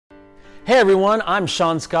Hey everyone, I'm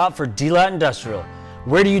Sean Scott for Deelat Industrial.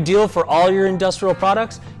 Where do you deal for all your industrial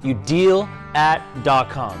products? You deal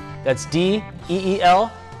at.com. That's DEELAT.com.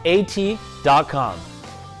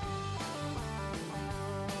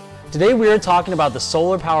 Today we are talking about the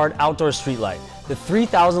solar-powered outdoor streetlight, the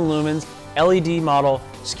 3000 lumens LED model,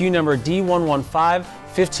 SKU number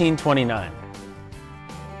D1151529.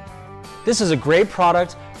 This is a great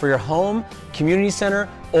product for your home, community center,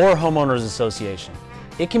 or homeowners association.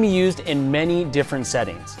 It can be used in many different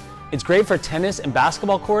settings. It's great for tennis and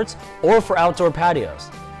basketball courts or for outdoor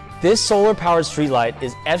patios. This solar-powered streetlight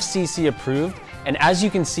is FCC approved and, as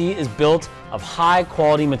you can see, is built of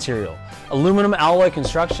high-quality material, aluminum alloy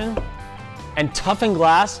construction, and toughened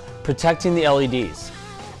glass protecting the LEDs.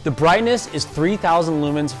 The brightness is 3000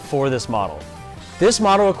 lumens for this model. This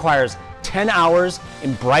model requires 10 hours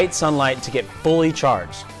in bright sunlight to get fully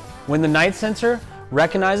charged. When the night sensor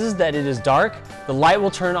recognizes that it is dark, the light will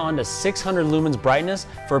turn on to 600 lumens brightness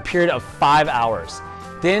for a period of 5 hours.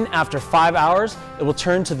 Then, after 5 hours, it will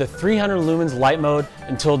turn to the 300 lumens light mode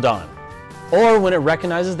until dawn, or when it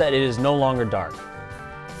recognizes that it is no longer dark.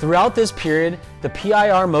 Throughout this period, the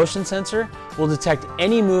PIR motion sensor will detect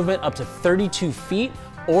any movement up to 32 feet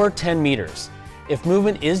or 10 meters. If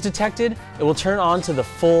movement is detected, it will turn on to the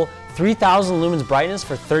full 3000 lumens brightness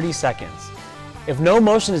for 30 seconds. If no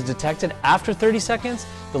motion is detected after 30 seconds,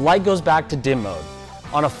 the light goes back to dim mode.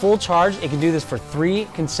 On a full charge, it can do this for 3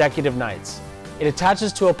 consecutive nights. It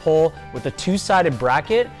attaches to a pole with a 2-sided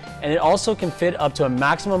bracket, and it also can fit up to a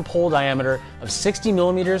maximum pole diameter of 60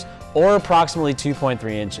 millimeters or approximately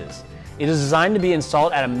 2.3 inches. It is designed to be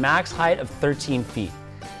installed at a max height of 13 feet.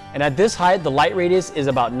 And at this height, the light radius is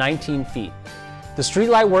about 19 feet. The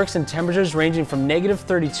streetlight works in temperatures ranging from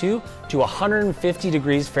 -32 to 150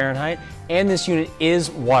 degrees Fahrenheit, and this unit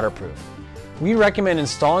is waterproof. We recommend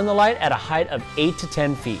installing the light at a height of 8 to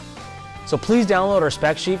 10 feet. So please download our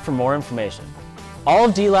spec sheet for more information. All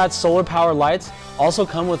of Deelat's solar powered lights also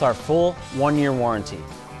come with our full 1-year warranty.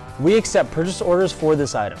 We accept purchase orders for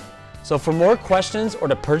this item. So for more questions or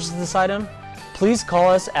to purchase this item, please call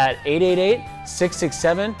us at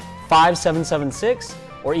 888-667-5776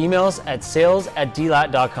 or email us at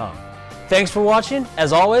sales@deelat.com. Thanks for watching.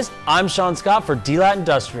 As always, I'm Sean Scott for Deelat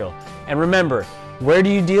Industrial. And remember, where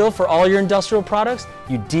do you deal for all your industrial products?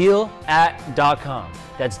 You deal at.com.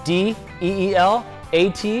 That's DEELAT.com.